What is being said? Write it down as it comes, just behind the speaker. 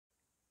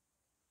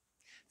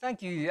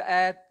Thank you.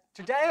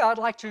 Today I'd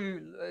like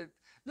to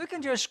look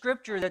into a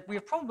scripture that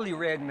we've probably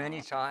read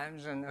many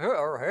times and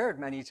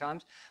heard many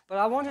times, but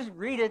I want to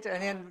read it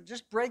and then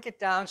just break it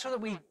down so that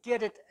we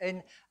get it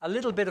in a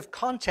little bit of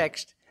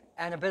context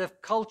and a bit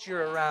of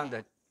culture around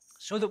it,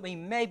 so that we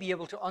may be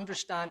able to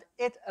understand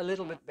it a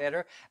little bit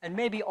better, and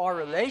maybe our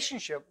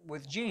relationship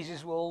with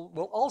Jesus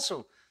will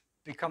also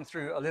become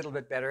through a little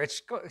bit better.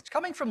 It's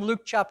coming from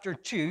Luke chapter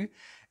 2,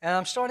 and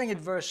I'm starting at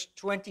verse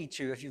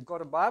 22. If you've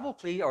got a Bible,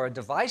 please, or a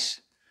device.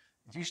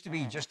 It used to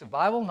be just a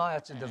Bible, now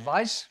it's a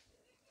device.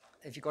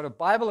 If you've got a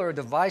Bible or a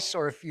device,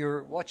 or if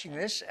you're watching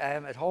this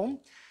at home,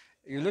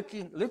 you're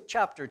looking Luke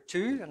chapter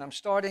 2, and I'm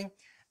starting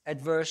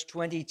at verse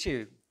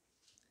 22.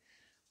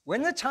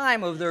 When the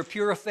time of their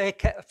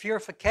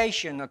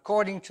purification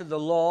according to the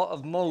law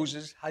of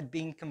Moses had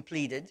been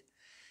completed,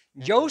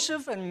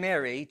 Joseph and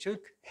Mary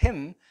took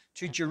him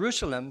to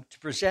Jerusalem to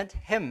present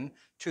him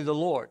to the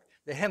Lord.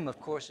 The him, of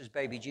course, is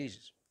baby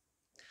Jesus.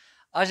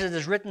 As it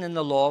is written in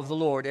the law of the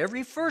Lord,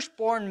 every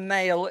firstborn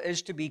male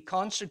is to be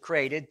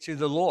consecrated to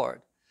the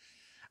Lord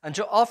and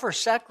to offer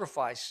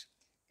sacrifice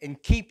in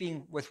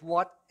keeping with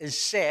what is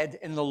said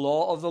in the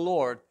law of the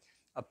Lord,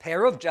 a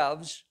pair of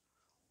doves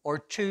or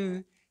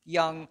two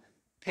young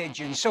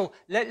pigeons. So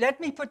let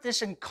me put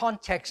this in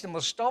context, and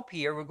we'll stop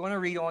here. We're going to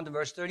read on to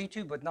verse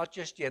 32, but not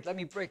just yet. I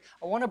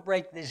want to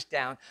break this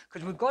down,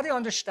 because we've got to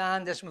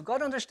understand this, and we've got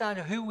to understand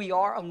who we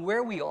are and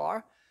where we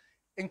are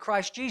in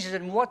Christ Jesus,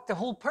 and what the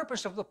whole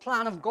purpose of the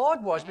plan of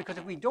God was. Because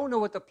if we don't know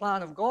what the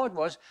plan of God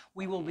was,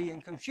 we will be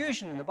in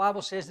confusion. And the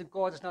Bible says that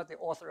God is not the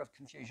author of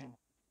confusion.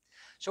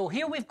 So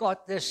here we've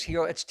got this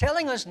here. It's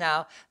telling us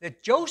now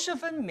that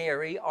Joseph and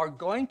Mary are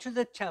going to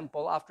the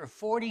temple after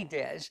 40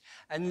 days,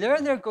 and there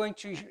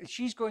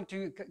she's going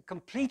to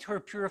complete her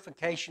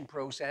purification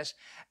process,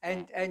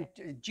 and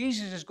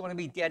Jesus is going to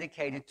be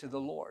dedicated to the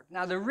Lord.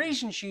 Now, the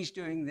reason she's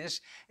doing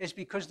this is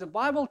because the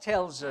Bible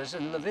tells us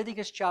in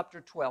Leviticus chapter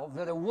 12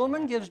 that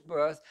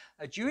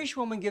a Jewish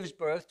woman gives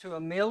birth to a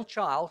male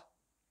child,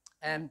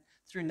 and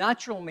through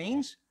natural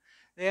means.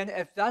 Then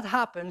if that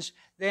happens,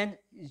 then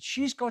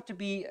she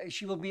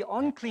will be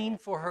unclean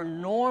for her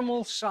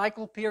normal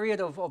cycle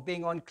period of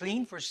being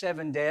unclean for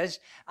 7 days,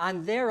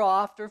 and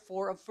thereafter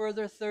for a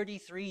further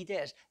 33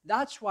 days.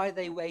 That's why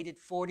they waited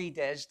 40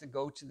 days to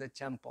go to the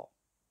temple.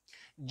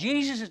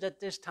 Jesus at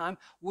this time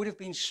would have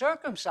been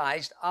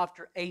circumcised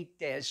after 8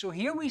 days. So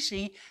here we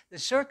see the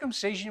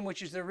circumcision,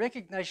 which is the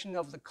recognition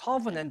of the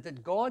covenant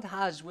that God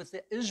has with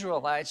the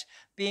Israelites,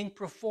 being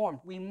performed.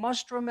 We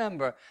must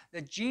remember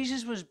that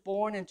Jesus was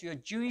born into a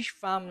Jewish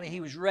family. He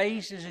was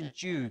raised as a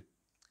Jew.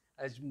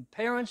 His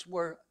parents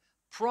were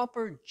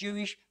proper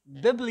Jewish,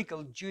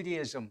 biblical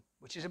Judaism,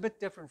 which is a bit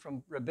different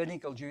from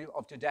rabbinical Jew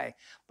of today.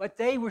 But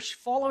they were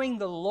following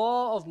the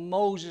law of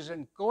Moses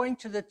and going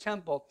to the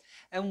temple.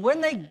 And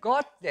when they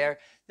got there,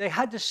 they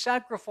had to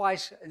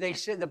sacrifice, they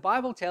said, the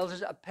Bible tells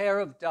us, a pair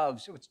of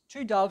doves. So it's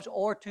 2 doves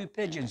or 2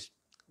 pigeons.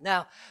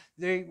 Now,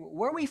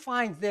 where we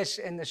find this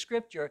in the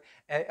scripture,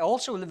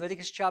 also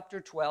Leviticus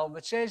chapter 12,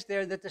 it says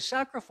there that the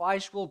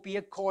sacrifice will be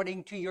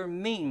according to your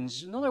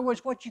means. In other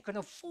words, what you can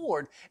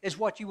afford is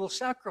what you will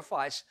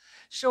sacrifice.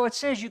 So it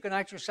says you can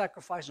actually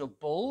sacrifice a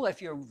bull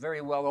if you're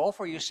very well off,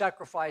 or you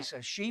sacrifice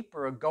a sheep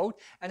or a goat,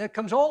 and it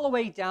comes all the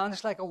way down.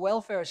 It's like a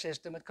welfare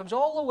system. It comes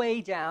all the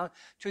way down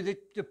to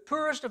the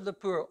poorest of the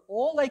poor.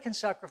 All they can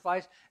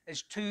sacrifice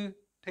is 2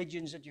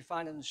 pigeons that you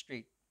find in the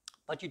street.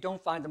 But you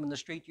don't find them in the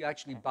street, you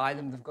actually buy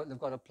them. They've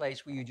got a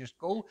place where you just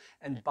go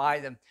and buy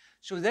them.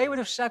 So they would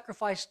have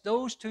sacrificed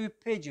those 2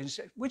 pigeons,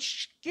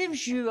 which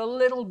gives you a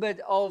little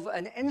bit of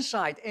an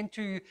insight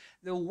into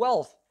the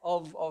wealth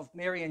of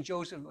Mary and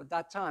Joseph at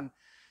that time.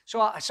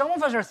 So some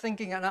of us are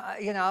thinking,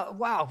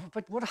 wow,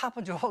 but what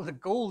happened to all the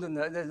gold and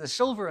the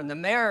silver and the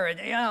myrrh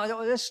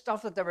and this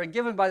stuff that they were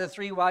given by the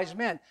 3 wise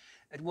men?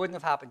 It wouldn't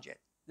have happened yet.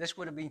 This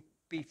would have been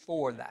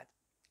before that.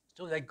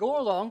 So they go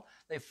along,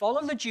 they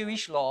follow the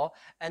Jewish law,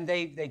 and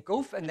they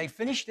go and they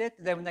finished it.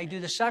 Then when they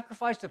do the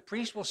sacrifice, the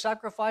priest will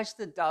sacrifice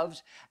the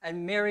doves,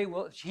 and Mary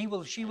she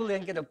will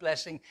then get a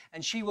blessing,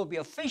 and she will be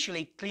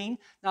officially clean.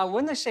 Now,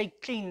 when they say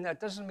clean,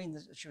 that doesn't mean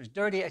that she was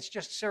dirty. It's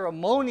just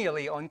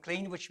ceremonially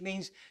unclean, which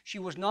means she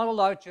was not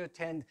allowed to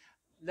attend.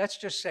 Let's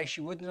just say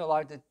she wasn't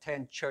allowed to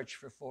attend church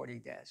for 40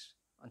 days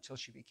until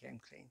she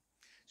became clean.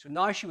 So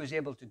now she was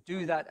able to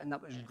do that, and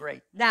that was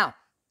great. Now,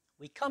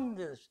 we come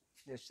to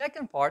the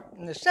second part,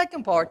 and the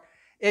second part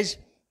is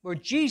where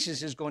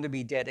Jesus is going to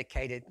be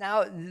dedicated.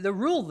 Now, the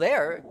rule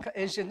there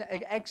is in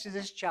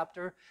Exodus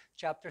chapter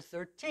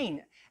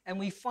 13, and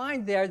we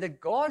find there that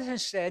God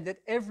has said that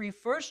every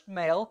first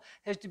male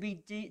has to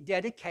be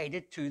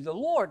dedicated to the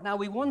Lord. Now,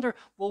 we wonder,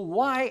 well,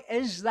 why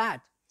is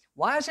that?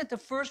 Why is it the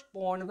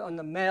firstborn and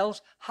the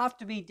males have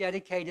to be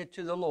dedicated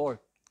to the Lord?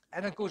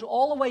 And it goes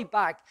all the way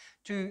back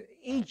to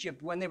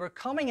Egypt when they were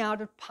coming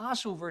out at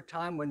Passover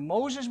time, when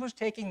Moses was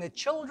taking the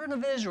children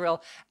of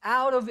Israel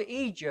out of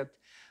Egypt.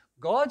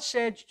 God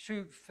said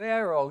to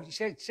Pharaoh, he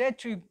said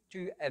to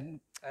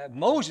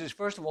Moses,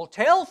 first of all,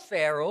 tell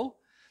Pharaoh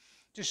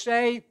to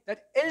say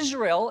that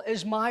Israel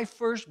is my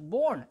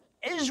firstborn.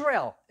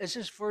 Israel is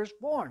his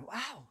firstborn.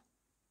 Wow.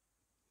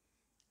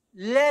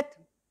 Let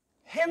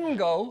him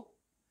go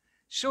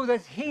so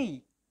that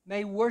he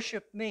may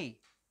worship me.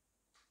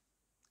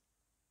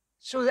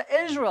 So that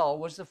Israel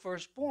was the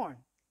firstborn.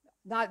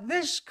 Now,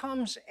 this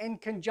comes in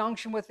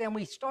conjunction with them.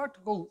 We start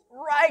to go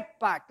right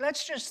back.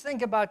 Let's just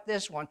think about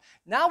this one.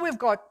 Now we've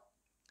got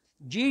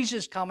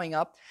Jesus coming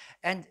up,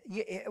 and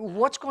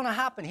what's going to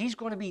happen? He's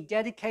going to be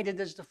dedicated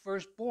as the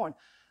firstborn.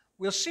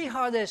 We'll see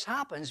how this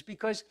happens,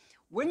 because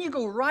when you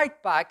go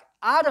right back,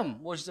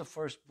 Adam was the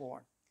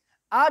firstborn.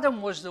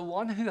 Adam was the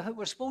one who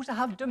was supposed to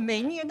have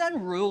dominion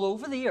and rule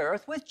over the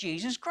earth with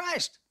Jesus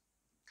Christ.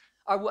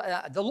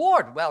 The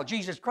Lord, well,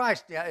 Jesus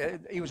Christ,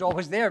 he was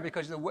always there,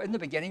 because in the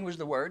beginning was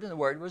the Word, and the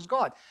Word was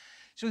God.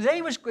 So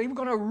they were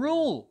going to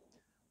rule,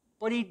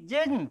 but he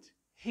didn't.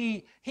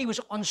 He was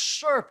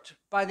usurped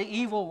by the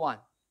evil one.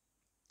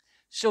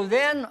 So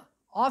then,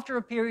 after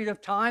a period of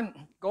time,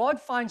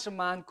 God finds a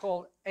man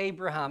called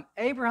Abraham.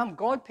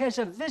 God pays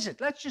a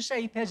visit. Let's just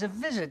say he pays a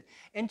visit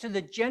into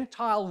the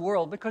Gentile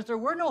world, because there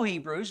were no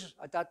Hebrews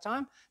at that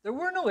time. There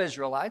were no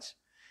Israelites.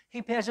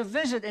 He pays a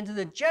visit into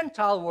the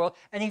Gentile world,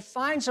 and he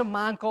finds a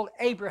man called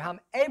Abraham.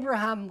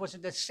 Abraham was a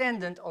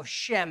descendant of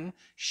Shem.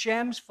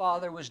 Shem's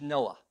father was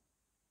Noah.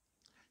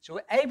 So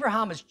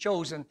Abraham is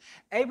chosen.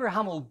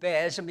 Abraham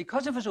obeys, and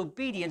because of his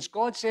obedience,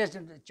 God says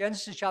in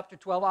Genesis chapter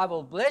 12, I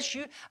will bless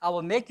you, I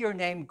will make your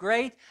name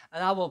great,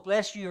 and I will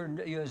bless your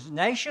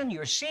nation,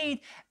 your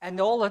seed,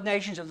 and all the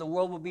nations of the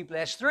world will be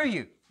blessed through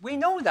you. We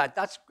know that.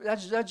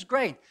 That's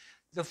great.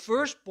 The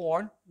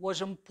firstborn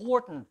was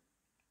important.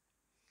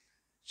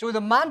 So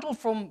the mantle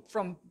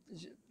from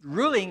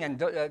ruling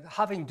and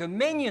having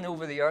dominion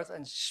over the earth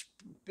and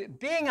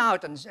being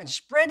out and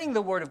spreading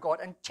the word of God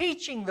and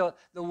teaching the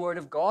word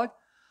of God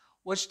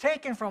was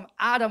taken from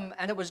Adam,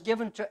 and it was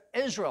given to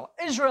Israel.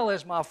 Israel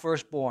is my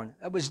firstborn.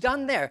 It was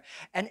done there.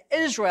 And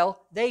Israel,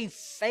 they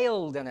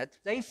failed in it.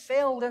 They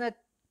failed in it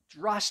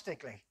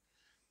drastically.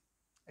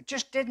 It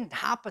just didn't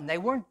happen. They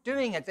weren't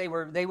doing it. They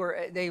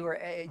were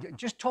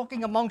just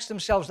talking amongst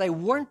themselves. They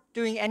weren't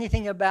doing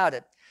anything about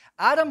it.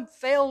 Adam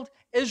failed,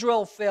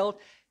 Israel failed,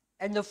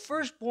 and the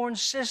firstborn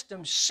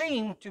system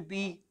seemed to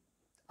be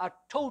a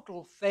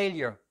total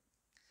failure.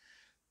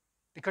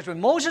 Because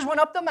when Moses went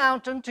up the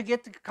mountain to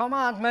get the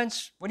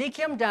commandments, when he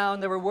came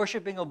down, they were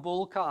worshiping a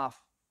bull calf.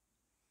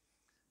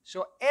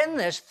 So in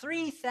this,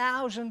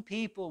 3,000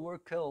 people were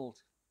killed.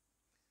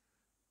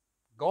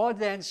 God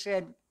then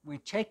said, we're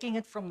taking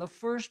it from the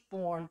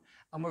firstborn,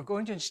 and we're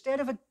going to,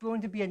 instead of it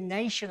going to be a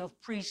nation of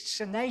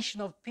priests, a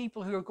nation of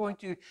people who are going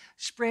to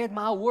spread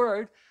my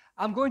word,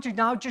 I'm going to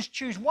now just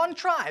choose one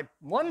tribe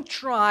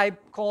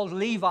called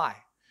Levi.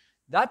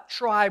 That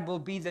tribe will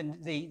be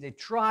the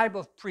tribe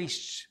of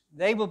priests.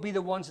 They will be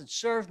the ones that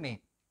serve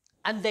me.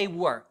 And they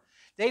were.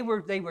 They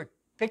were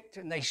picked,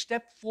 and they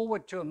stepped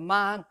forward to a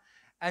man,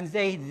 and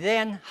they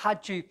then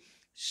had to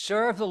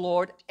serve the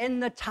Lord in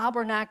the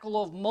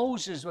tabernacle of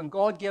Moses. When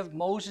God gave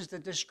Moses the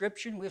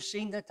description, we've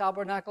seen the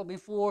tabernacle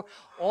before,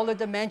 all the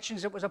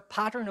dimensions, it was a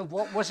pattern of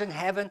what was in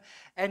heaven,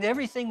 and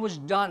everything was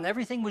done,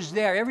 everything was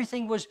there,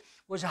 everything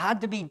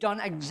had to be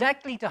done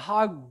exactly to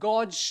how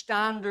God's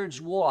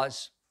standards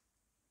was.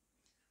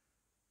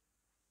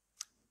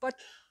 But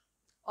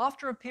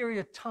after a period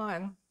of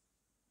time,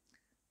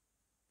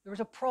 there was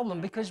a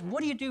problem, because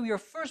what do you do with your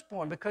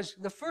firstborn? Because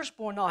the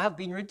firstborn now have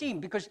been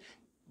redeemed, because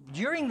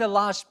during the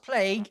last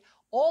plague,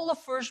 all the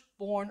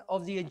firstborn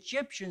of the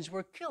Egyptians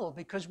were killed,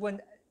 because when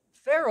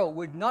Pharaoh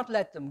would not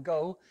let them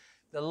go,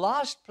 the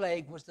last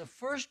plague was the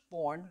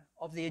firstborn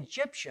of the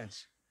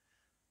Egyptians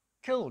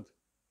killed.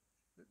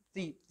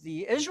 The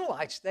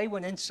Israelites, they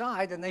went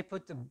inside and they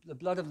put the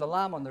blood of the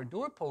lamb on their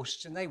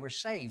doorposts, and they were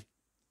saved.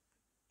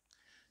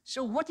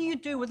 So what do you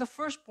do with the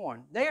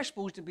firstborn? They are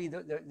supposed to be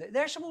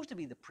they're supposed to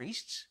be the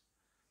priests.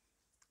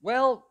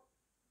 Well,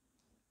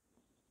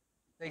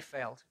 they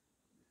failed.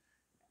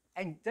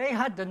 And they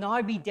had to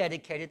now be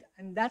dedicated,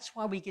 and that's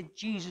why we get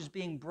Jesus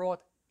being brought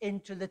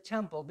into the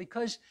temple,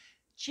 because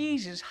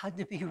Jesus had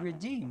to be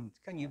redeemed.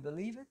 Can you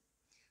believe it?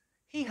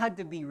 He had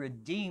to be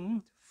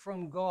redeemed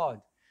from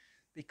God,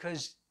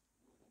 because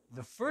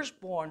the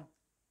firstborn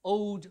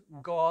owed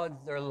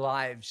God their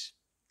lives,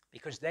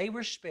 because they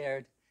were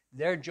spared.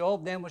 Their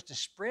job then was to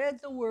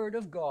spread the word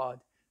of God.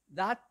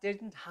 That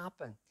didn't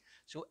happen.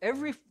 So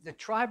the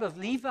tribe of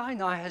Levi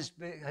now has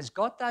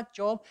got that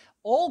job,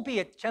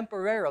 albeit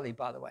temporarily,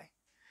 by the way.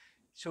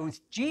 So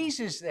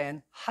Jesus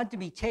then had to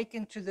be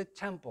taken to the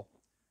temple.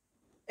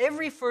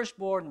 Every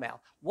firstborn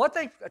male. What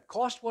it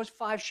cost was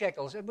 5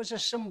 shekels. It was a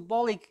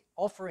symbolic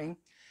offering,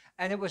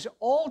 and it was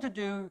all to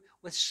do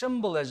with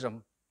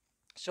symbolism.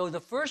 So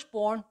the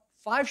firstborn,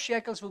 5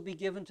 shekels would be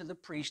given to the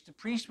priest. The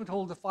priest would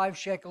hold the 5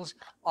 shekels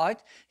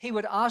out. He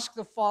would ask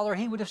the father,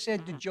 he would have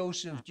said to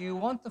Joseph, do you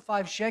want the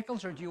 5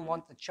 shekels or do you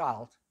want the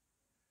child?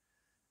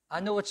 I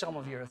know what some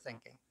of you are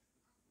thinking.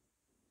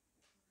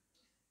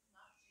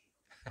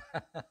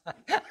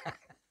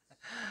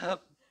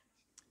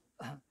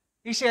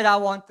 He said, I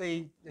want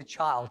the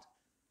child.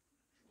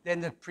 then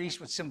the priest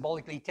would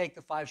symbolically take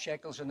the 5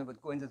 shekels and it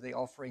would go into the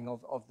offering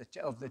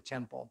of the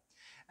temple.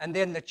 And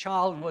then the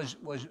child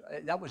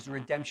that was the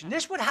redemption.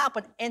 This would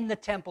happen in the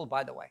temple,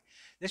 by the way.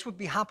 This would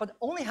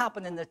only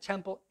happen in the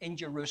temple in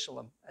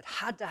Jerusalem. It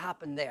had to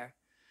happen there.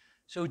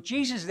 So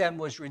Jesus then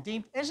was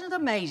redeemed. Isn't it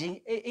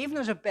amazing? Even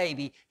as a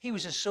baby, he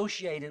was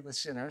associated with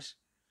sinners.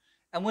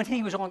 And when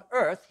he was on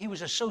earth, he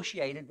was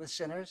associated with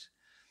sinners.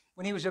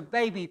 When he was a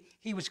baby,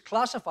 he was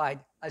classified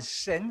as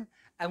sin.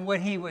 And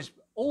when he was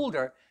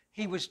older,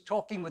 he was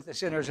talking with the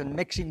sinners and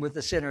mixing with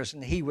the sinners,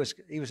 and he was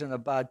in a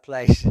bad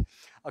place,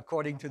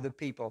 according to the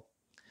people.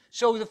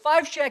 So the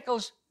 5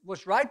 shekels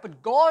was right,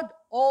 but God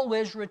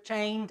always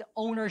retained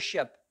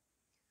ownership.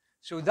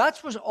 So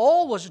that was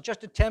always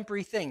just a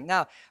temporary thing.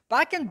 Now,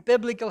 back in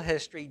biblical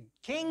history,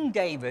 King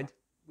David,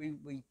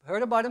 we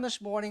heard about him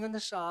this morning in the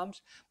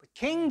Psalms, but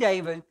King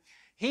David,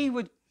 he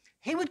would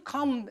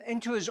come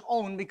into his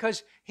own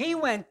because he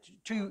went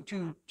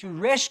to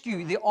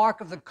rescue the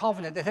Ark of the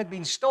Covenant that had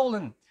been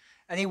stolen.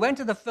 And he went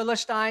to the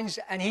Philistines,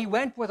 and he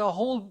went with a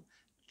whole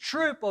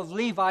troop of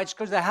Levites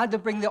because they had to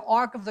bring the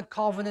Ark of the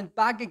Covenant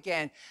back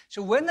again.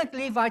 So when the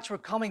Levites were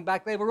coming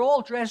back, they were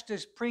all dressed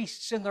as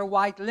priests in their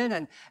white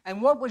linen.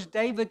 And what was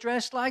David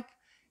dressed like?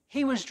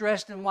 He was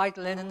dressed in white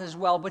linen as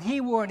well, but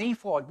he wore an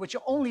ephod, which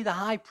only the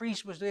high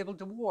priest was able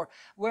to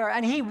wear.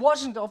 And he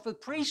wasn't of the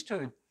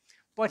priesthood,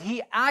 but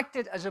he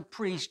acted as a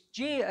priest.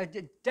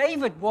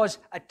 David was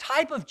a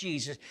type of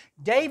Jesus.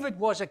 David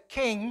was a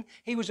king.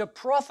 He was a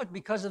prophet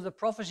because of the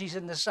prophecies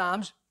in the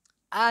Psalms,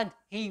 and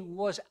he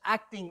was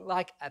acting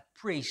like a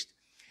priest.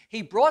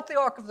 He brought the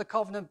Ark of the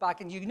Covenant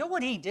back, and you know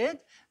what he did?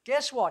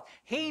 Guess what?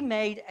 He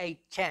made a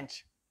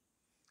tent.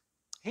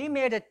 He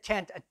made a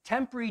tent, a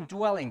temporary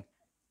dwelling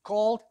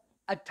called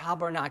a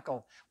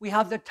tabernacle. We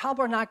have the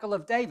tabernacle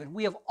of David.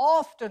 We have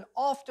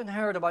often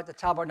heard about the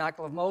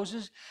tabernacle of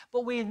Moses,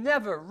 but we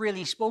never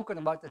really spoken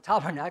about the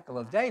tabernacle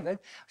of David.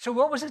 So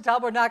what was the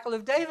tabernacle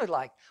of David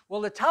like?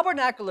 Well, the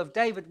tabernacle of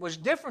David was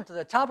different to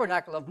the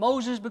tabernacle of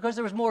Moses because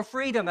there was more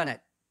freedom in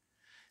it.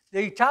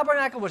 The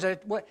tabernacle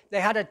they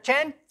had a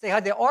tent, they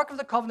had the Ark of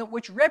the Covenant,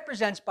 which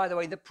represents, by the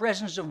way, the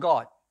presence of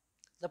God.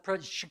 The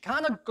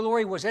Shekinah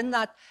glory was in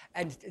that,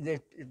 and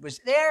it was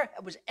there,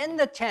 it was in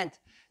the tent.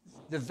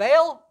 The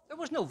veil, there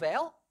was no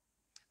veil.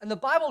 And the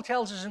Bible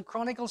tells us in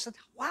Chronicles that,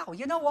 wow,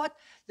 you know what?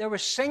 There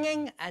was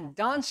singing and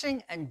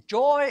dancing and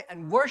joy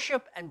and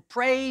worship and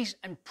praise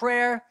and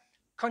prayer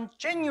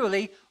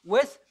continually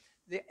with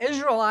the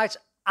Israelites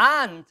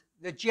and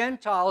the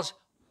Gentiles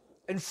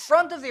in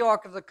front of the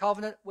Ark of the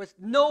Covenant with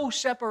no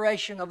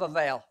separation of a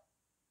veil.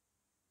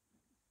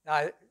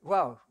 Now,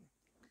 well,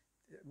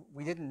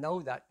 we didn't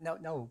know that.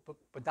 No,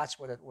 but that's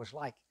what it was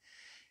like.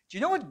 Do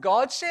you know what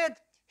God said?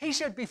 He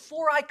said,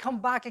 before I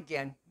come back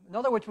again, in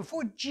other words,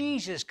 before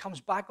Jesus comes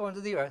back onto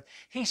the earth,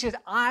 he said,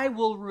 I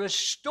will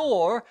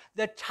restore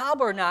the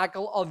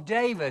tabernacle of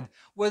David,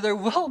 where there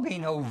will be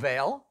no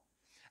veil,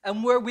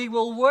 and where we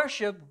will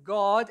worship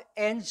God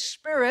in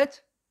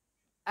spirit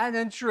and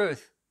in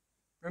truth.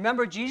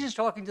 Remember Jesus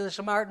talking to the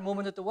Samaritan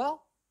woman at the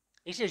well?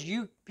 He says,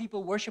 you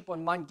people worship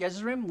on Mount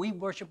Gerizim, we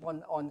worship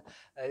on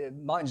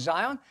Mount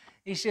Zion.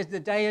 He says, the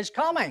day is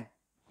coming.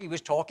 He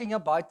was talking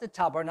about the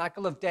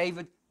tabernacle of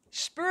David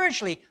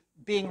spiritually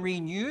being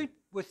renewed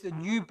with the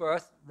new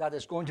birth that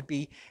is going to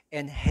be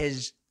in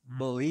his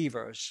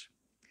believers.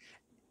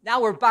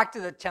 Now we're back to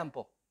the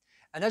temple.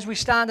 And as we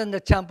stand in the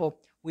temple,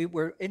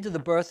 we're into the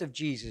birth of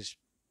Jesus.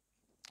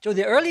 So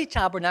the early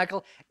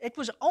tabernacle, it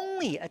was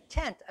only a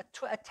tent,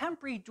 a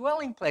temporary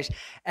dwelling place.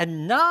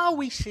 And now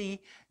we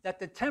see that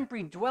the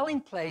temporary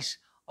dwelling place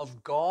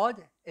of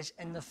God is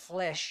in the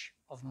flesh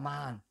of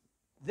man.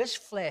 This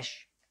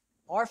flesh,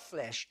 our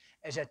flesh,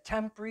 is a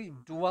temporary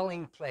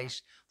dwelling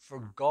place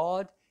for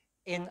God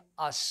in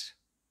us.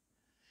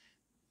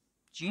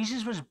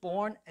 Jesus was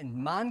born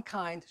in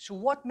mankind. So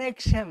what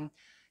makes him?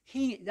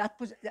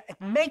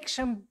 It makes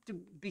him to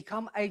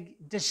become a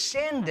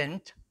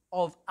descendant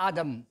of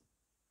Adam.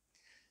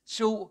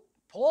 So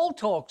Paul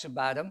talks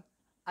about him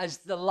as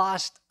the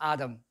last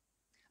Adam.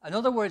 In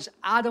other words,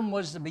 Adam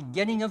was the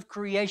beginning of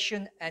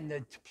creation, and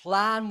the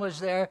plan was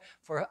there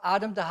for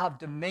Adam to have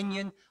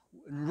dominion,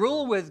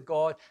 rule with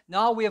God.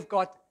 Now we have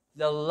got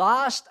the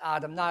last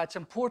Adam. Now, it's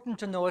important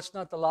to know it's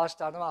not the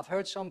last Adam. I've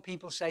heard some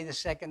people say the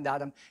second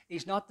Adam.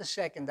 He's not the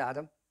second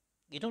Adam.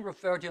 You don't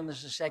refer to him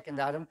as the second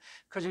Adam,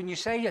 because when you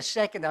say a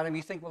second Adam,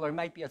 you think, well, there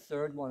might be a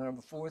third one or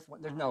a fourth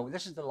one. No,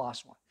 this is the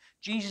last one.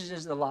 Jesus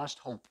is the last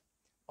hope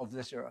of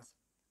this earth,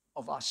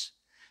 of us.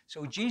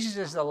 So Jesus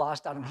is the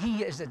last Adam.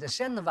 He is the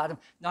descendant of Adam,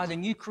 now the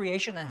new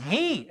creation, and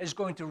he is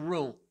going to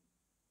rule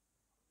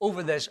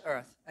over this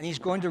earth. And he's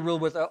going to rule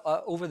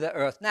over the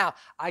earth. Now,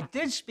 I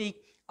did speak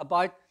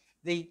about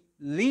the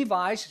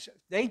Levites.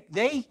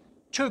 They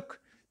took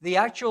the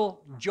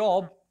actual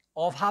job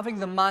of having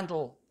the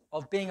mantle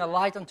of being a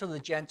light unto the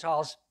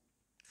Gentiles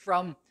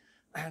from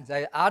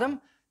Adam.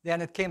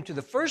 Then it came to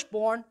the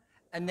firstborn,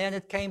 and then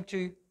it came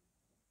to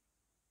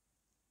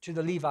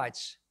the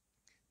Levites.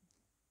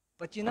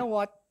 But you know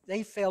what?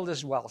 They failed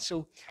as well.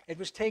 So it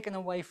was taken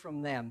away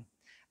from them.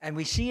 And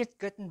we see it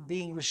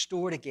being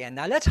restored again.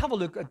 Now let's have a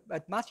look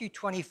at Matthew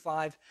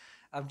 25.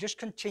 I'm just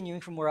continuing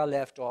from where I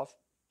left off.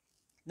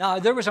 Now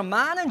there was a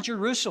man in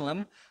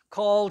Jerusalem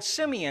called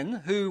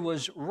Simeon who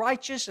was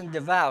righteous and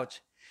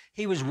devout.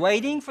 He was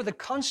waiting for the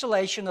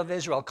consolation of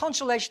Israel.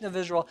 Consolation of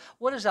Israel,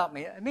 what does that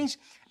mean?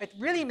 It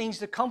really means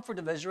the comfort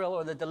of Israel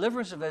or the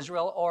deliverance of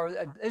Israel or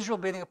Israel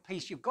being at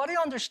peace. You've got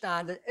to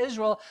understand that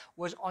Israel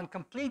was on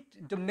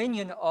complete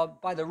dominion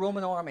by the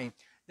Roman army.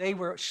 They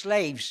were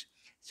slaves.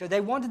 So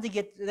they wanted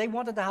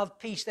to have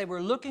peace. They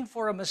were looking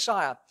for a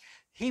Messiah.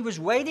 He was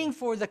waiting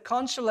for the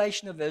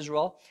consolation of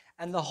Israel,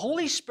 and the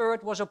Holy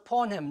Spirit was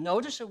upon him.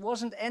 Notice it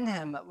wasn't in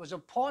him, it was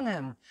upon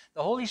him.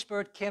 The Holy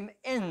Spirit came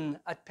in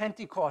at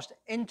Pentecost,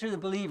 into the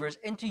believers,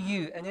 into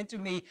you and into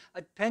me.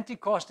 At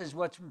Pentecost is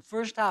what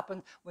first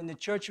happened when the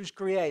church was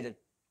created.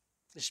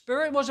 The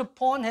Spirit was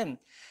upon him,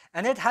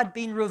 and it had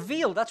been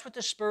revealed. That's what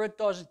the Spirit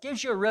does. It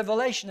gives you a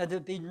revelation. It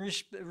had been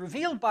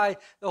revealed by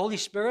the Holy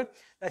Spirit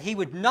that he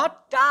would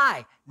not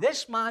die.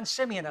 This man,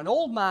 Simeon, an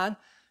old man,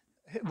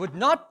 would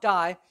not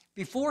die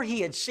before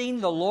he had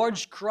seen the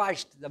Lord's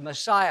Christ, the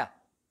Messiah.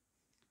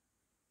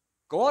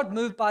 God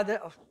moved by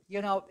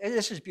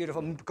this is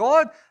beautiful.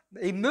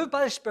 He moved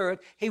by the Spirit.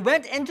 He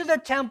went into the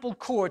temple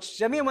courts.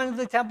 Simeon went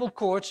into the temple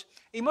courts.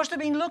 He must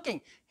have been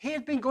looking. He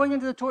had been going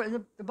into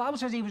the Bible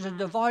says he was a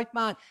devout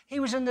man.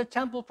 He was in the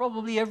temple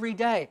probably every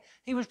day.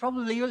 He was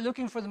probably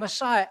looking for the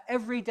Messiah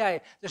every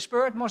day. The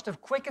Spirit must have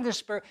quickened his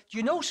spirit. Do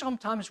you know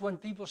sometimes when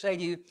people say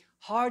to you,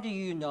 how do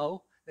you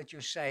know that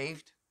you're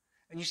saved?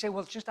 And you say,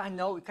 well, just I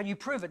know. Can you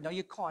prove it? No,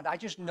 you can't. I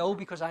just know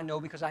because I know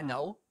because I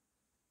know.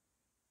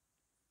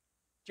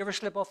 Do you ever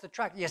slip off the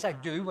track? Yes, I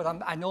do,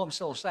 but I know I'm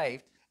still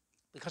saved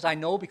because I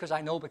know, because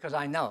I know, because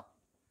I know.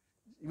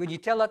 When you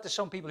tell that to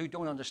some people who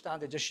don't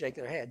understand, they just shake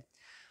their head.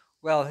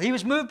 Well, he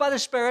was moved by the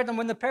Spirit, and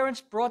when the parents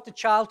brought the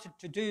child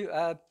to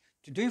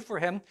do for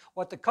him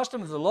what the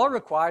custom of the law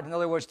required, in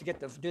other words, to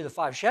do the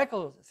 5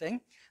 shekel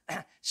thing,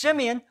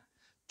 Simeon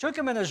took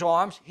him in his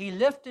arms. He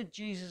lifted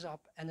Jesus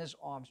up in his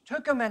arms,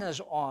 took him in his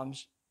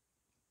arms,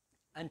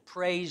 and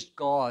praised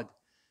God,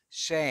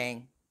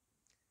 saying,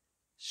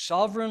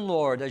 Sovereign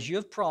Lord, as you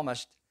have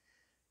promised,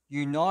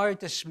 you now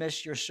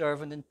dismiss your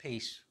servant in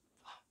peace.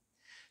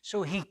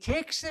 So he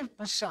takes the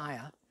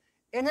Messiah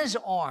in his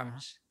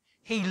arms.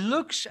 He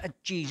looks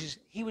at Jesus.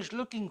 He was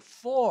looking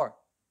for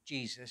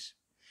Jesus.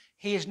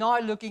 He is now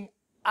looking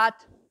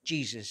at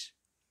Jesus.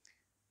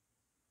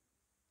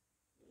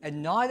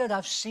 And now that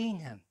I've seen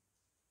him,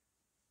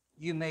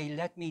 you may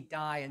let me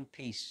die in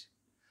peace.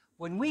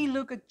 When we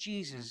look at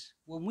Jesus,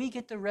 when we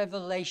get the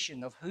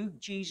revelation of who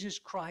Jesus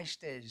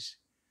Christ is,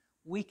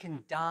 we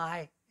can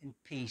die in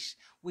peace.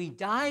 We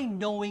die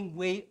knowing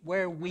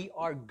where we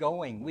are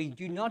going. We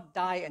do not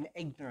die in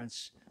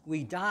ignorance.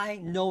 We die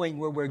knowing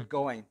where we're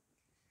going.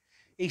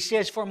 He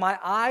says, for my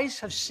eyes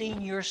have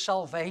seen your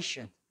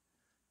salvation.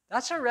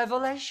 That's a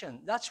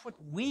revelation. That's what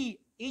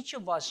each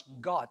of us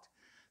got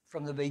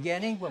from the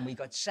beginning when we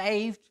got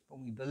saved,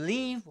 when we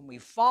believe, when we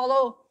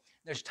follow.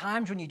 There's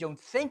times when you don't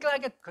think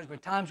like it because there are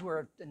times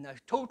we're in a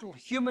total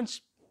human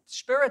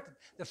spirit.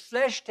 The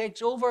flesh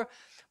takes over.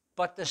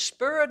 But the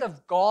Spirit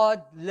of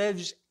God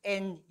lives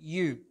in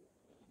you.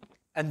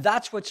 And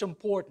that's what's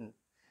important.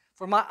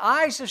 For my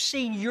eyes have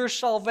seen your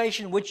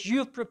salvation, which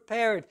you've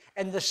prepared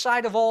in the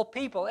sight of all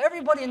people.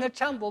 Everybody in the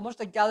temple must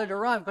have gathered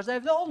around because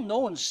they've all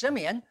known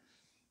Simeon.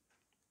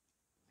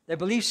 They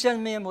believe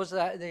Simeon was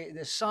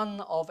the son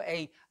of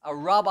a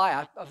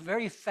rabbi, a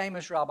very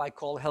famous rabbi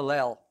called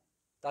Hillel.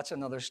 That's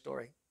another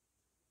story.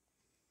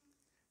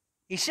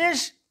 He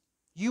says,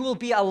 you will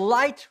be a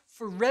light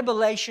for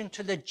revelation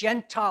to the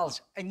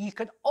Gentiles. And you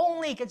can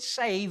only get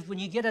saved when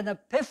you get an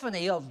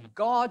epiphany of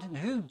God and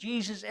who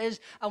Jesus is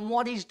and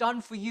what he's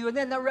done for you. And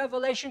then the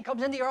revelation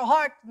comes into your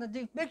heart and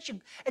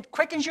it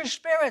quickens your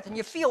spirit and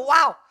you feel,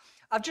 wow,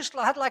 I've just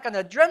had like an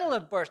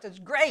adrenaline burst. It's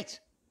great.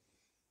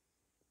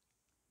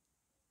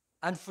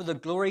 And for the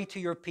glory to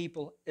your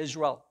people,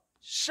 Israel.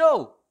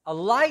 So, a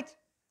light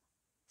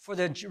for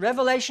the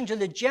revelation to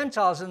the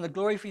Gentiles and the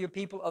glory for your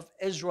people of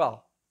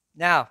Israel.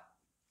 Now,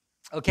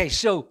 okay,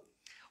 so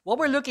what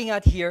we're looking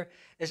at here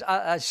is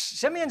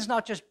Simeon's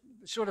not just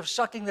sort of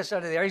sucking this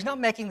out of the air. He's not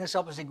making this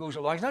up as he goes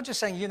along. He's not just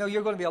saying, you're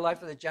going to be a light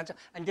for the Gentiles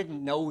and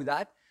didn't know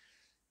that.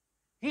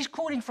 He's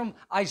quoting from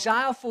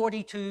Isaiah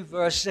 42,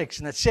 verse 6,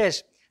 and it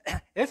says,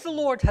 if the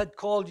Lord had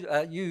called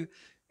you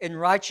in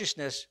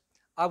righteousness,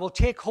 I will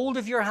take hold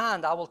of your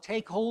hand. I will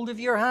take hold of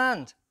your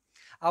hand.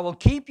 I will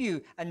keep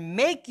you and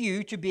make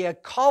you to be a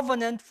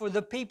covenant for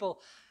the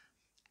people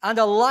and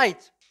a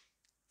light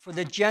for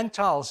the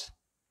Gentiles.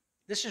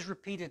 This is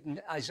repeated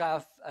in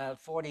Isaiah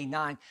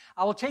 49.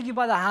 I will take you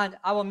by the hand.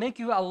 I will make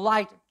you a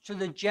light to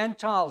the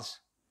Gentiles.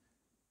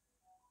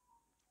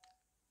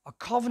 A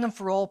covenant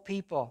for all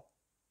people.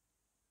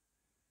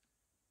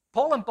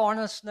 Paul and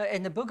Barnabas,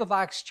 in the book of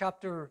Acts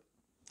chapter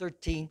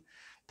 13,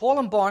 Paul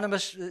and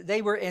Barnabas,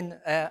 they were in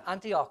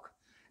Antioch.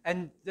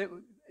 And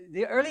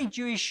the early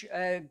Jewish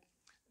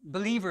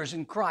believers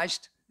in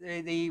Christ,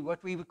 the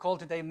what we would call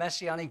today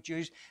Messianic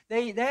Jews,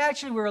 they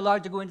actually were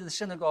allowed to go into the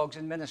synagogues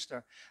and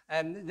minister.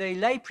 And the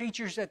lay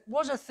preachers, that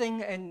was a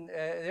thing in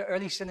the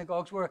early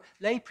synagogues where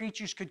lay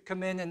preachers could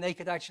come in and they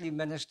could actually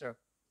minister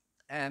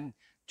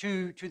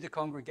to the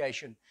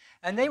congregation.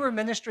 And they were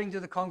ministering to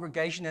the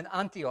congregation in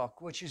Antioch,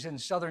 which is in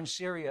southern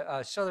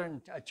Syria,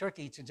 southern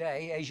Turkey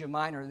today, Asia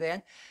Minor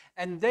then.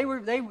 And they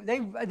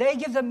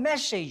give the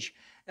message.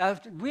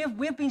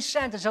 We've been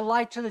sent as a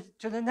light to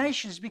the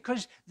nations,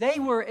 because they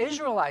were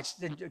Israelites.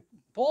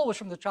 Paul was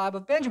from the tribe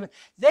of Benjamin.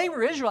 They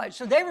were Israelites,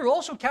 so they were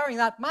also carrying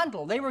that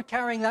mantle. They were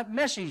carrying that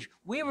message.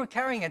 We were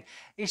carrying it.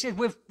 He said,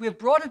 we've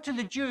brought it to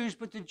the Jews,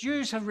 but the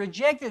Jews have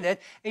rejected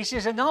it. He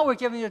says, and now we're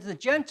giving it to the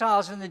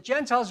Gentiles, and the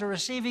Gentiles are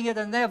receiving it,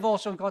 and they've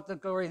also got the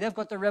glory. They've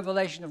got the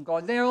revelation of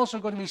God. They're also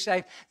going to be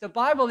saved. The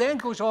Bible then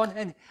goes on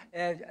in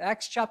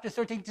Acts chapter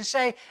 13 to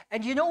say,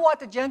 and you know what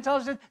the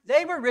Gentiles did?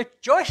 They were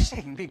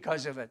rejoicing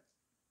because of it.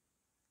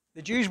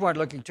 The Jews weren't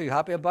looking too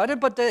happy about it,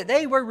 but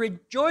they were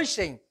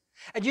rejoicing.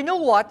 And you know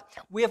what?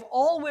 We have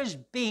always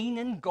been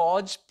in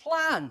God's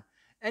plan.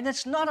 And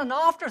it's not an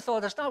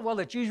afterthought. It's not, well,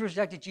 the Jews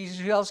rejected Jesus.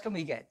 Who else can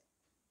we get?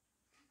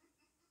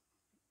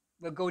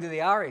 We'll go to the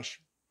Irish.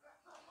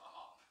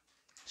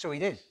 So he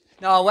did.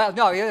 No, well,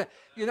 no, you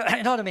know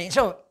what I mean?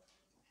 So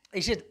he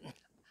said,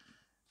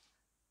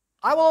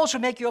 I will also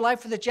make you a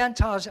light for the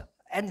Gentiles.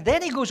 And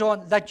then he goes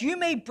on, that you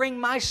may bring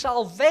my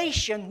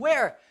salvation,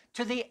 where?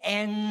 To the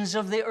ends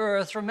of the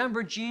earth.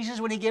 Remember Jesus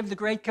when he gave the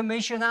Great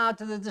Commission out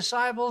to the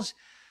disciples?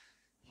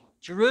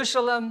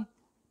 Jerusalem,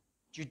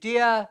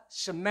 Judea,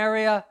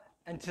 Samaria,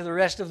 and to the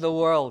rest of the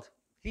world.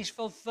 He's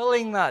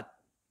fulfilling that.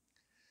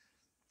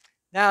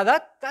 Now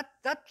that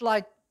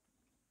like,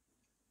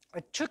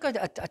 it took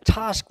a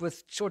task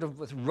with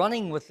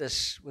running with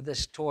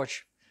this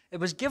torch. It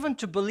was given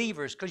to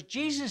believers, because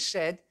Jesus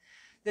said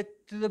that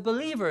to the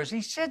believers,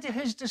 he said to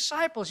his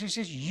disciples, he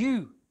says,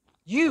 you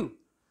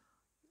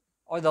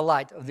are the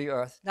light of the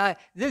earth. Now,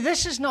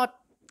 this is not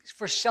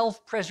for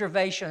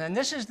self-preservation, and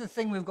this is the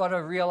thing we've got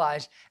to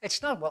realize.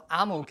 It's not, well,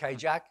 I'm okay,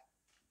 Jack.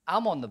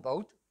 I'm on the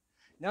boat.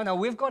 No,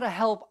 we've got to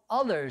help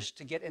others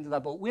to get into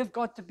that boat. We've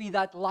got to be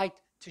that light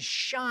to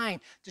shine,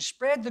 to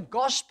spread the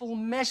gospel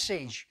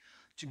message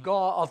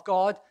of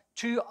God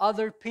to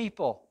other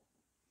people.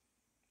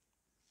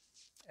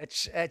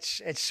 It's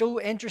so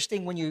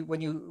interesting when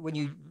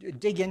you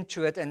dig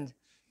into it. And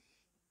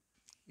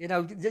you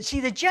know,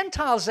 see, the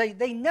Gentiles,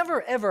 they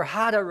never ever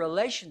had a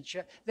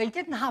relationship. They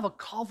didn't have a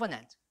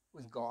covenant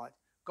with God.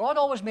 God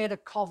always made a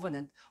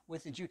covenant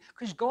with the Jews,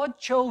 because God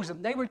chose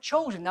them. They were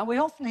chosen. Now, we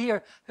often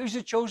hear, who's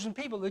the chosen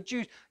people? The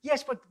Jews.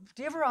 Yes, but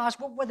do you ever ask,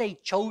 what were they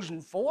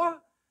chosen for?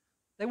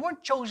 They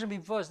weren't chosen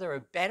because they were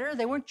better.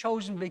 They weren't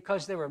chosen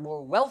because they were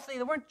more wealthy.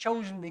 They weren't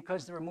chosen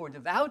because they were more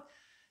devout.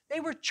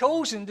 They were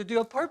chosen to do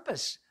a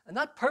purpose. And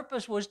that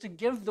purpose was to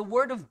give the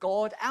word of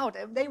God out.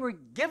 They were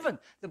given,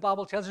 the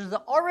Bible tells us,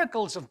 the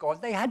oracles of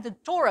God. They had the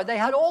Torah. They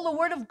had all the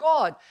word of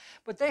God.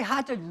 But they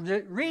had to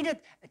read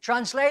it,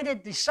 translate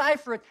it,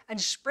 decipher it,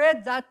 and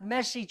spread that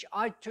message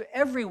out to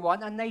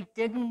everyone. And they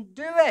didn't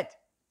do it.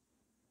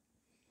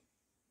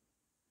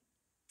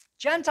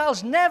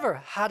 Gentiles never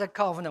had a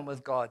covenant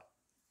with God.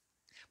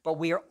 But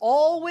we are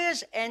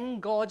always in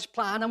God's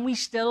plan, and we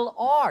still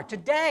are.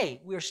 Today,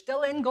 we're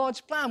still in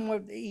God's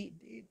plan.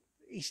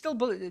 He still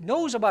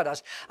knows about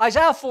us.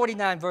 Isaiah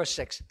 49, verse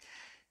 6.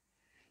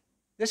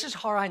 This is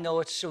how I know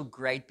it's so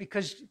great,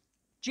 because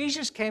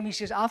Jesus came, he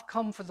says, I've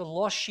come for the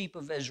lost sheep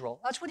of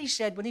Israel. That's what he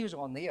said when he was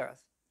on the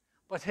earth.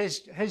 But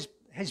his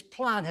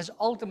plan, his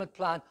ultimate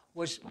plan,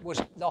 was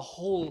the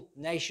whole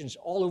nations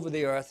all over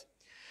the earth.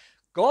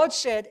 God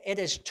said it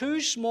is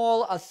too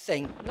small a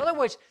thing. In other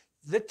words,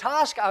 this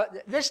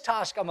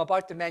task I'm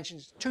about to mention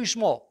is too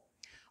small.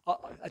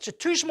 It's a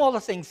too small a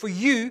thing for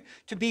you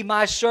to be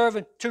my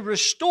servant, to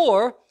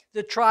restore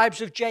the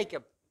tribes of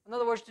Jacob. In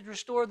other words, to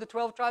restore the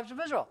 12 tribes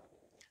of Israel.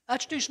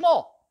 That's too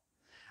small.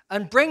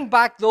 And bring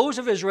back those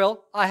of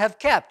Israel I have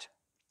kept.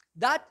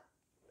 That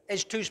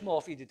is too small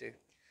for you to do.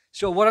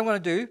 So what I'm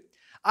going to do,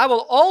 I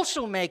will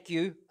also make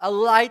you a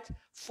light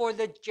for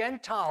the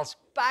Gentiles.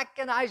 Back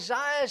in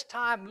Isaiah's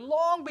time,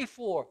 long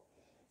before.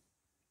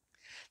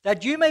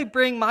 That you may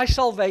bring my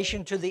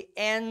salvation to the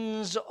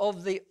ends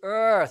of the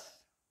earth.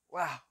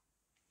 Wow.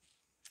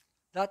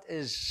 That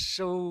is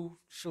so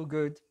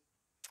good.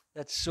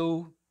 That's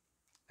so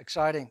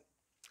exciting.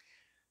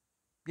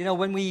 You know,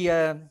 when we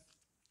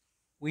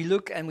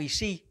look and we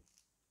see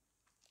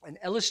an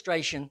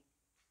illustration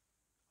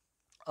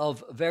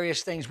of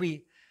various things,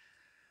 we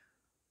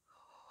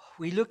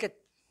look at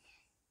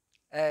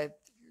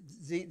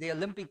the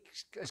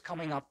Olympics is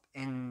coming up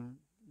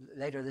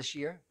later this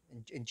year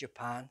in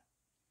Japan.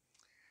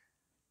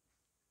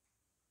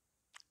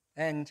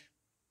 And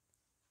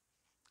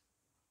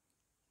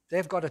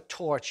they've got a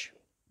torch,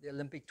 the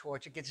Olympic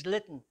torch. It gets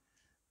lit.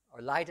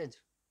 It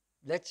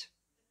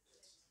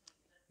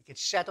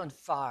gets set on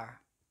fire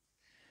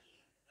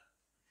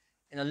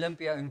in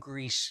Olympia in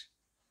Greece.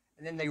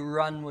 And then they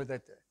run with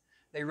it.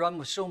 They run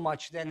with so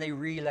much, then they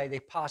relay, they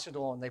pass it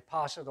on, they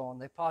pass it on,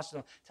 they pass it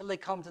on, till they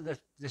come to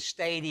the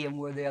stadium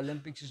where the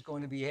Olympics is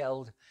going to be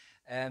held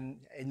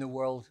in the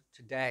world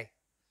today.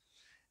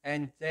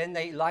 And then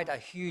they light a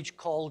huge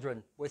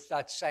cauldron with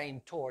that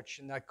same torch,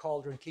 and that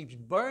cauldron keeps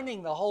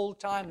burning the whole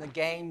time the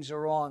games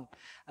are on.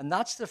 And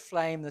that's the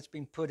flame that's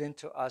been put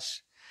into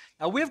us.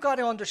 Now, we've got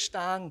to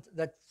understand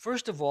that,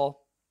 first of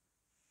all,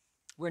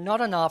 we're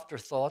not an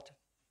afterthought.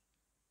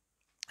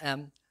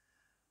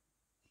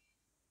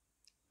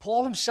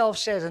 Paul himself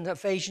says in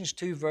Ephesians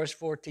 2, verse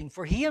 14,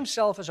 "For he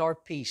himself is our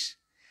peace,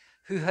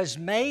 who has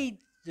made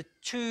the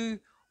two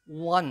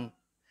one,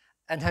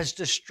 and has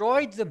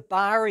destroyed the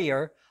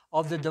barrier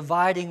of the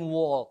dividing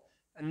wall."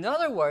 In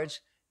other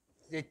words,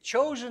 the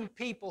chosen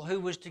people who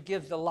was to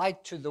give the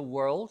light to the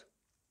world,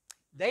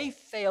 they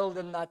failed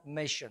in that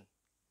mission.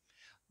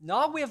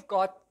 Now we've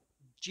got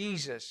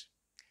Jesus,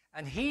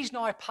 and he's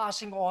now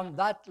passing on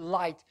that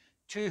light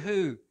to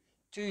who?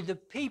 To the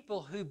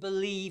people who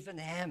believe in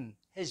him,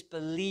 his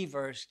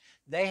believers.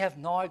 They have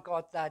now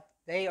got that.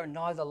 They are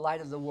now the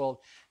light of the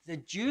world. The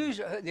Jews,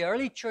 the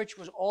early church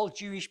was all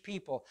Jewish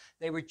people.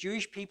 They were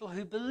Jewish people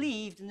who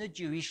believed in the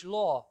Jewish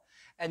law.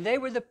 And they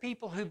were the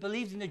people who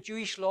believed in the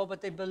Jewish law,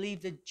 but they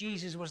believed that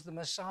Jesus was the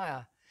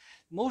Messiah.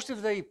 Most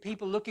of the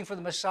people looking for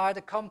the Messiah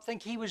to come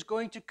think he was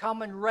going to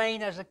come and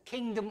reign as a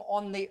kingdom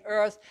on the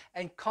earth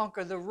and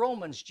conquer the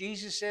Romans.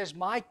 Jesus says,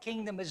 "My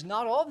kingdom is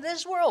not of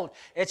this world.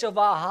 It's of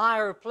a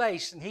higher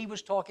place." And he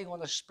was talking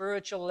on a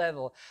spiritual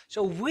level.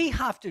 So we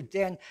have to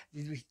then,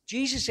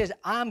 Jesus says,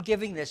 "I'm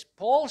giving this."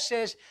 Paul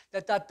says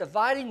that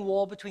dividing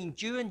wall between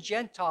Jew and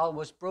Gentile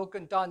was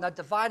broken down. That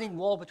dividing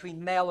wall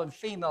between male and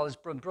female has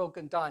been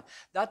broken down.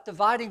 That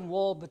dividing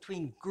wall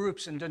between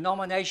groups and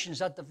denominations,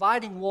 that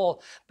dividing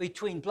wall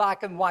between black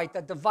and white,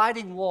 that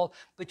dividing wall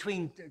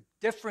between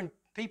different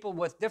people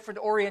with different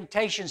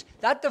orientations,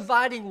 that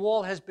dividing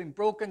wall has been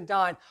broken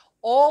down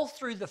all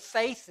through the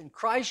faith in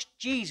Christ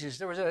Jesus.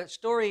 There was a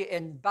story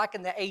back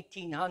in the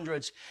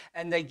 1800s,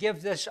 and they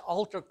give this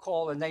altar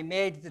call, and they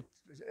made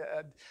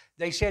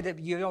they said that,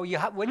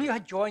 when you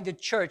had joined a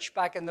church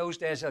back in those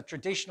days, a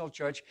traditional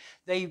church,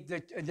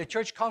 the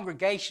church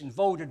congregation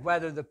voted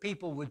whether the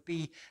people would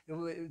be,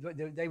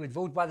 they would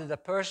vote whether the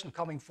person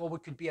coming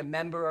forward could be a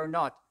member or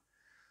not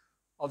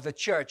of the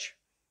church.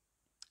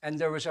 And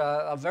there was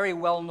a very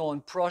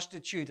well-known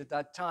prostitute at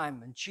that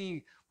time, and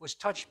she was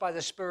touched by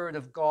the Spirit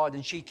of God,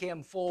 and she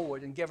came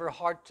forward and gave her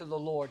heart to the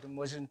Lord and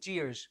was in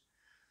tears.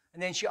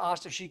 And then she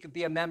asked if she could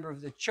be a member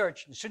of the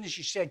church. And as soon as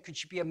she said, could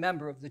she be a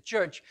member of the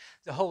church,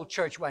 the whole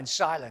church went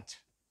silent.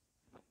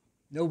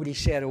 Nobody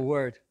said a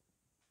word.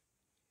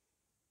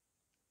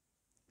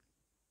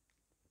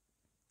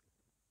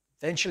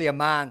 Eventually a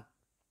man,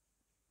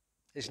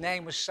 his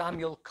name was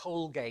Samuel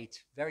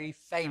Colgate, very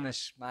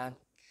famous man.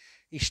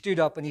 He stood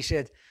up and he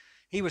said,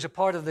 he was a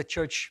part of the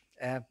church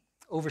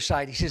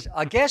oversight. He says,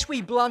 "I guess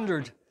we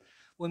blundered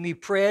when we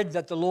prayed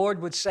that the Lord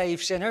would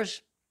save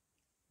sinners.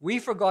 We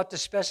forgot to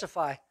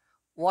specify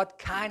what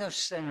kind of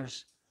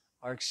sinners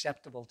are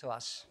acceptable to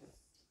us."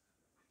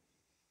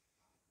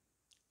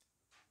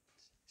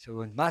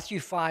 So in Matthew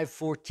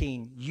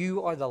 5:14,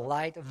 "You are the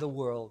light of the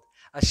world.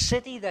 A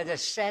city that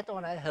is set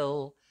on a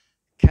hill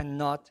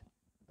cannot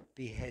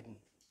be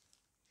hidden."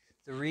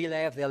 The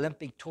relay of the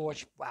Olympic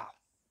torch, wow.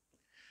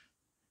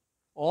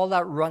 All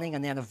that running,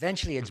 and then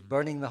eventually it's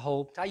burning the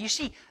whole town. You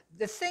see,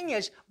 the thing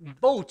is,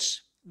 boats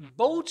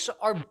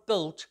are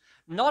built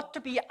not to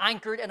be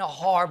anchored in a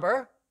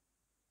harbor.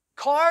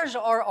 Cars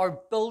are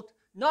built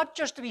not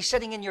just to be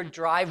sitting in your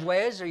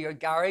driveways or your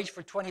garage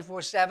for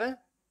 24/7.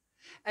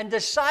 And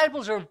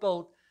disciples are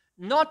built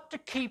not to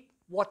keep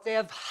what they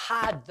have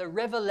had, the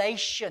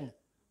revelation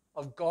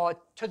of God,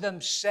 to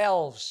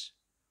themselves.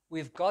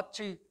 We've got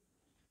to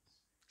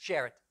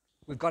share it.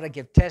 We've got to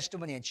give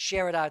testimony and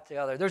share it out to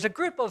others. There's a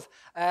group of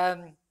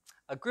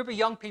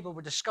young people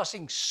were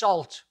discussing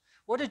salt.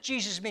 What did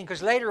Jesus mean?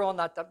 Because later on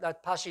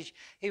that passage,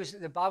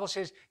 the Bible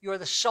says, "You are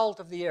the salt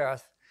of the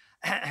earth."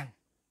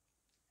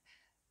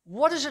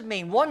 What does it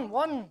mean?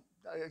 One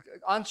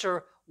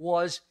answer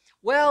was,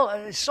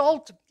 well,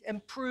 salt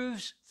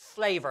improves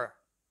flavor.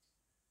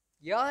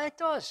 Yeah, it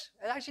does.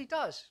 It actually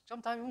does.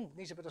 Sometimes it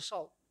needs a bit of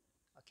salt.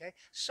 Okay,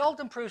 salt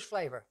improves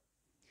flavor.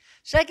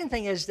 Second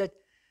thing is that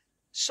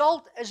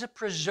salt is a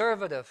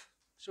preservative.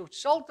 So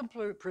salt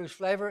improves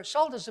flavor.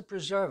 Salt is a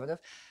preservative.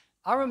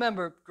 I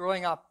remember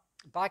growing up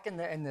back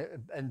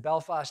in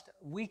Belfast,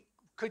 we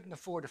couldn't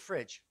afford a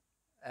fridge.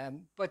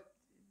 But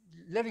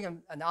living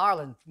in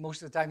Ireland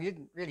most of the time, you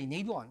didn't really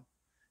need one.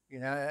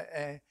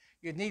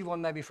 You'd need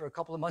one maybe for a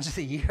couple of months of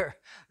the year.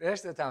 The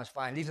rest of the time it's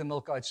fine. Leave the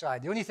milk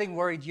outside. The only thing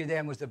worried you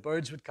then was the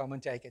birds would come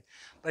and take it.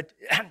 But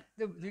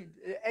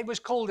it was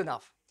cold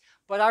enough.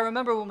 But I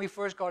remember when we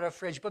first got our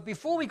fridge. But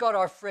before we got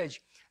our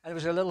fridge, and it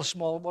was a little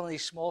small, one of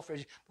these small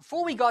fridges.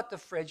 Before we got the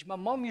fridge, my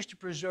mom used to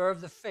preserve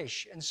the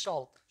fish in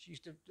salt. She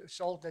used to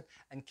salt it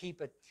and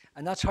keep it.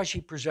 And that's how she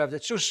preserved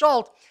it. So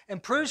salt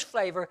improves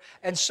flavor,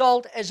 and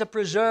salt is a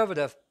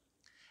preservative.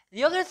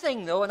 The other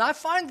thing, though, and I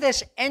find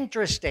this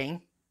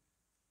interesting,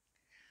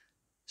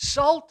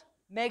 salt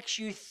makes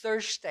you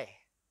thirsty.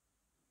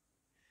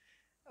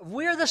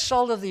 We're the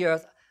salt of the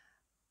earth.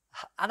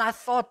 And I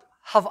thought,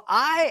 have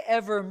I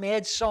ever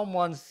made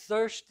someone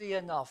thirsty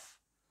enough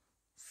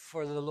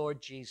for the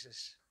Lord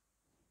Jesus?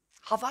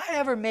 Have I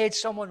ever made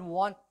someone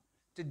want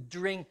to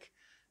drink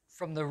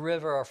from the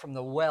river or from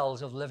the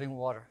wells of living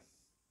water?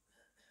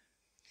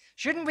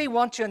 Shouldn't we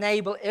want to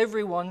enable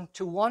everyone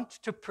to want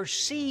to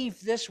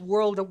perceive this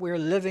world that we're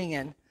living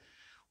in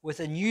with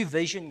a new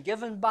vision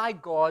given by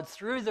God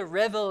through the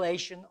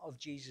revelation of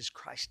Jesus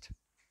Christ?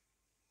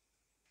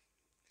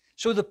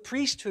 So the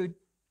priesthood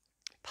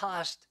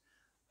passed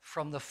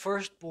from the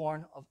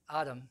firstborn of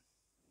Adam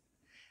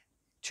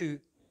to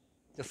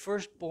the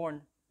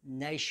firstborn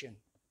nation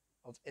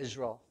of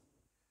Israel,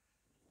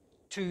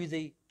 to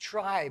the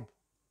tribe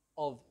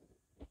of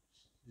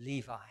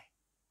Levi.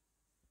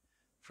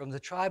 From the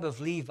tribe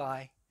of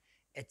Levi,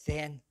 it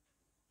then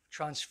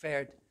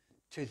transferred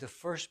to the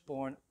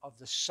firstborn of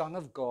the Son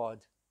of God,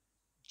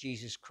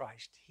 Jesus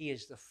Christ. He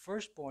is the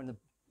firstborn.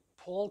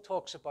 Paul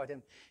talks about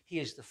him. He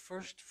is the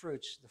first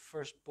fruits, the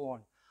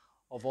firstborn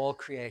of all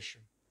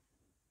creation.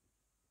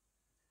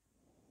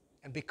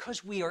 And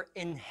because we are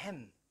in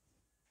him,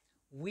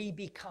 we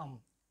become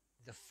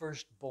the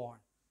firstborn.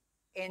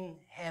 In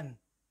him.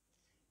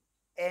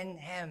 In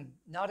him.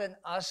 Not in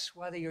us,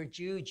 whether you're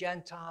Jew,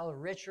 Gentile,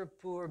 rich or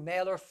poor,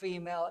 male or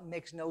female, it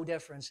makes no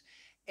difference.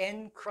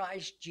 In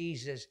Christ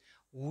Jesus,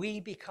 we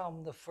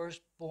become the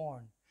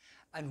firstborn.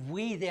 And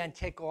we then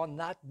take on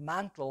that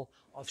mantle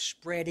of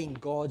spreading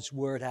God's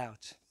word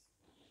out.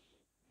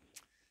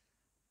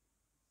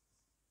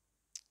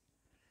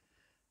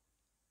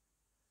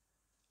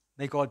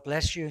 May God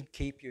bless you and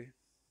keep you.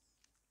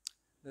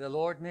 May the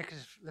Lord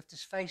lift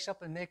his face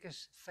up and make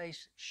his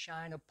face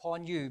shine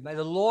upon you. May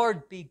the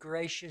Lord be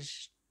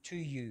gracious to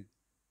you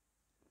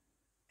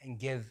and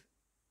give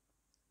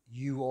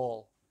you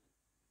all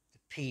the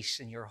peace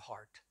in your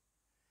heart.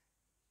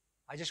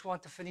 I just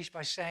want to finish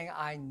by saying,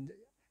 I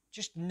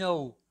just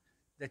know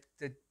that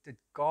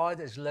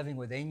God is living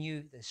within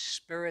you. The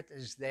Spirit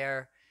is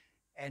there.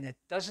 And it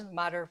doesn't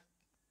matter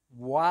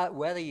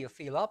whether you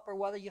feel up or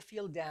whether you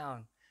feel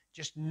down.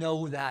 Just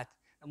know that.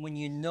 And when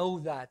you know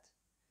that,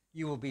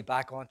 you will be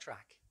back on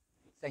track.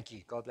 Thank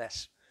you. God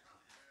bless.